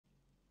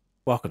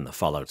Welcome to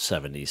Fallout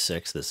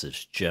 76. This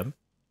is Jim.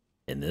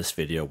 In this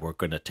video, we're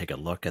going to take a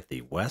look at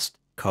the West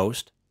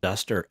Coast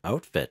Duster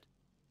outfit,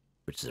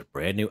 which is a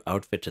brand new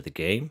outfit to the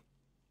game.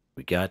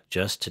 We got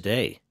just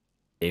today,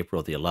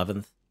 April the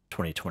 11th,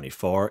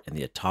 2024, in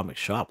the Atomic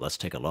Shop. Let's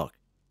take a look.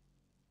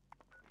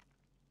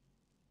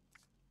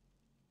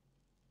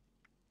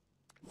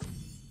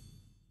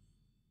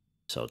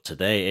 So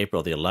today,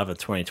 April the 11th,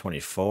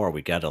 2024,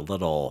 we got a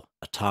little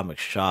Atomic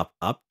Shop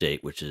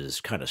update, which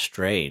is kind of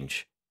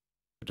strange.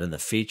 But in the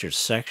featured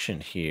section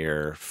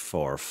here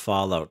for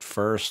Fallout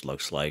First,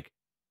 looks like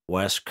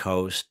West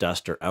Coast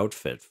Duster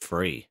outfit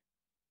free.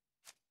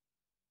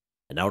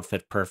 An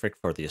outfit perfect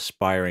for the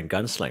aspiring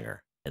gunslinger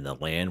in the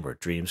land where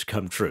dreams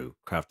come true.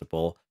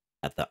 Craftable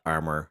at the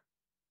armor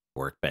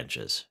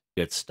workbenches.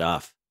 Good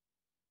stuff.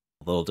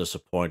 A little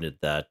disappointed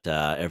that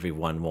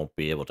everyone won't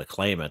be able to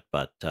claim it,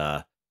 but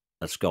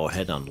let's go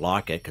ahead and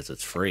unlock it because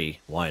it's free.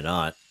 Why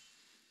not?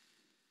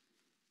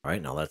 All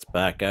right, now let's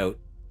back out.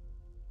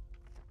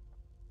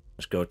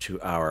 Let's go to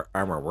our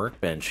armor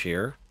workbench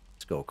here.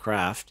 Let's go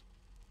craft.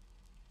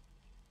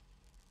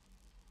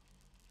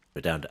 Go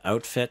down to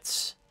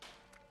outfits.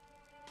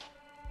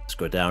 Let's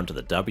go down to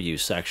the W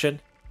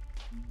section.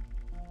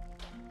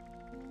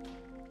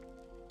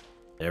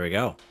 There we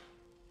go.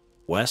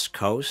 West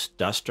Coast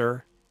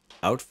Duster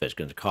outfit.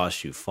 Going to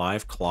cost you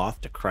 5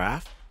 cloth to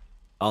craft.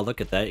 Oh,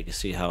 look at that. You can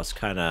see how it's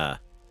kind of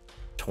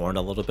torn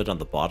a little bit on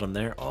the bottom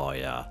there. Oh,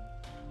 yeah.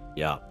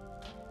 Yeah.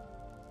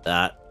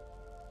 That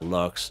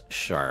looks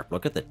sharp.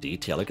 Look at the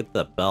detail. Look at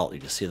the belt.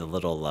 You can see the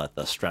little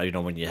the strap. You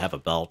know, when you have a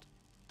belt,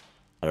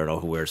 I don't know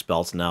who wears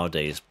belts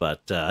nowadays,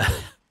 but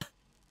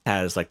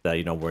has like the,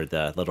 you know, where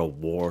the little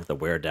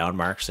wear down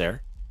marks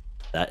there.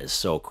 That is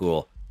so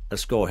cool.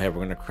 Let's go ahead.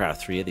 We're going to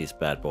craft 3 of these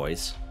bad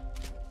boys.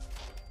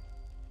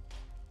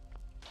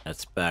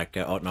 Let's back.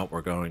 Oh no,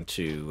 we're going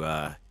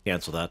to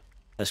cancel that.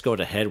 Let's go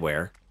to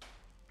headwear,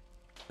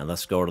 and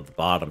let's go to the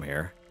bottom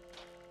here.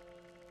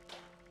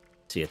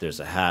 See if there's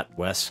a hat.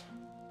 West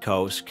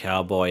Coast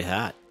cowboy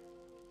hat.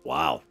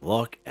 Wow,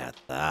 look at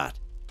that.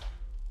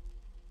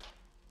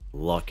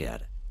 Look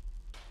at it.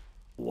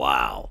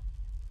 Wow.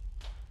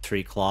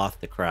 3 cloth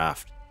to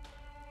craft.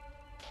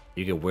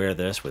 You can wear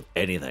this with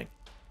anything.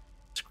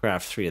 Let's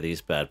craft 3 of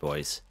these bad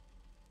boys.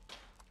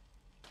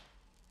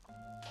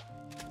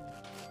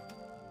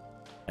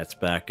 Let's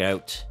back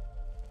out.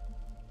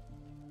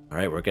 All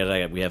right,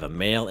 we have a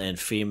male and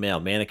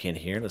female mannequin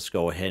here. Let's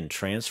go ahead and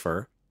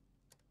transfer.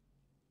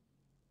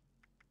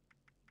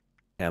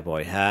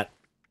 Cowboy hat,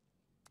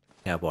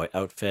 cowboy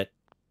outfit.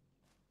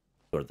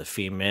 Go to the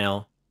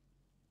female.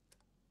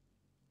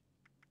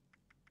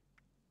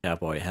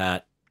 Cowboy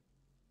hat,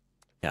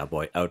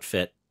 cowboy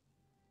outfit.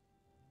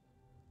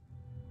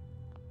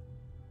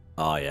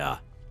 Oh yeah.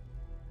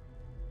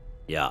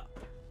 Yeah.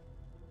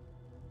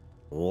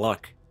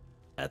 Look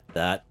at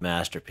that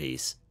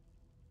masterpiece.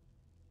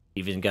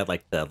 Even got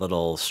like the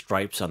little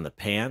stripes on the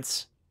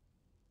pants.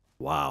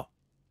 Wow.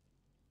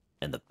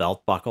 And the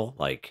belt buckle,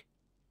 like,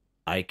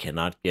 I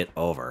cannot get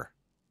over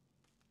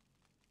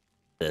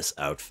this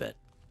outfit,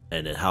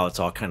 and then how it's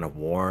all kind of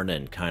worn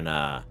and kind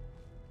of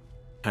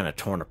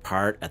torn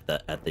apart at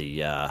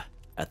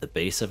the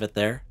base of it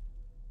there.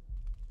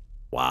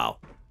 Wow.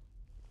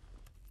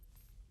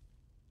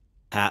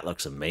 Hat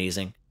looks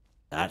amazing.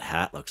 That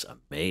hat looks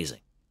amazing.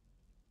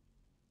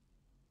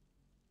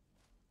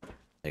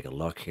 Take a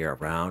look here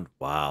around.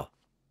 Wow.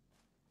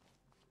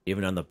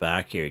 Even on the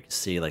back here, you can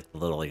see like the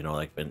little, you know,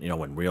 like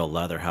when real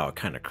leather, how it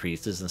kind of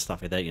creases and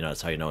stuff like that. You know,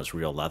 that's how you know it's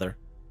real leather.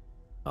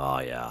 Oh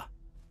yeah.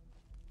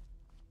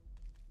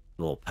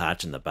 Little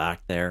patch in the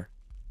back there.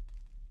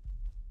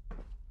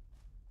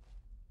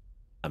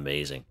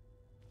 Amazing.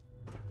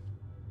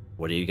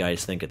 What do you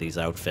guys think of these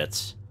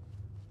outfits?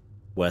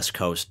 West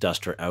Coast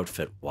Duster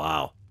outfit.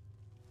 Wow.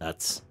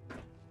 That's.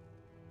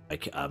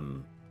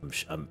 I'm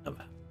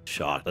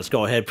shocked. Let's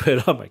go ahead and put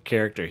it on my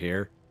character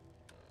here.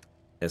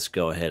 Let's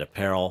go ahead,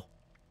 apparel.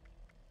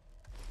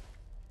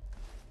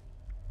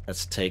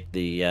 Let's take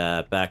the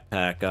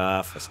backpack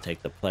off. Let's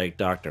take the Plague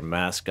Doctor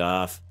mask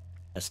off.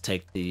 Let's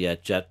take the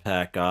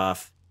jetpack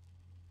off.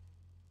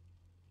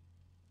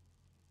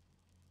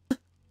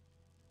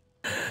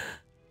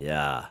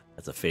 Yeah,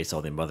 that's a face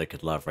only mother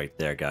could love right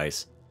there,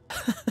 guys.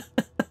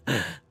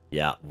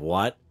 Yeah,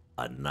 what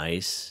a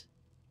nice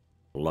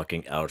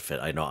looking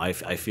outfit. I know, I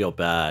feel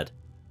bad.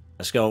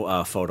 Let's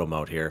go photo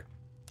mode here.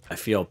 I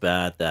feel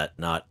bad that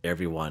not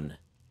everyone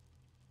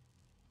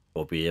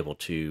will be able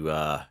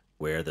to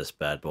wear this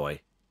bad boy.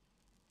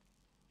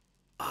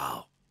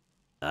 Wow,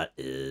 that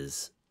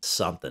is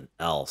something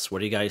else. What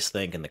do you guys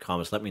think in the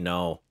comments? Let me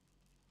know.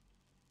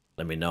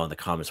 Let me know in the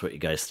comments what you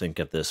guys think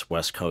of this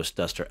West Coast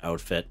Duster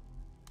outfit.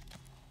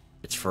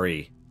 It's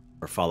free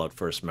for Fallout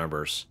First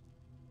members,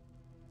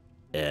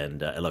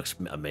 and it looks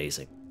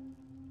amazing.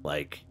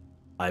 Like,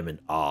 I'm in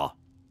awe.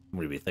 I'm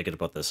going to be thinking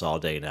about this all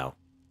day now.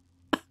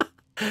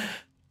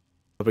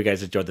 Hope you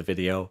guys enjoyed the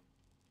video.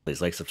 Please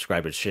like,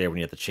 subscribe, and share when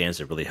you have the chance.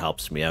 It really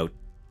helps me out.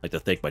 I'd like to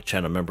thank my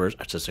channel members,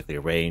 Artistically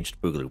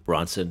Arranged, Boogaloo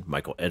Bronson,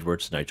 Michael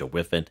Edwards, Nigel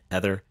Wiffen,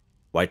 Heather,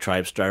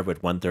 Whitetribe started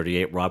with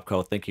 138.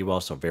 Robco, thank you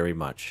all so very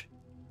much.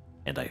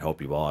 And I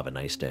hope you all have a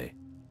nice day.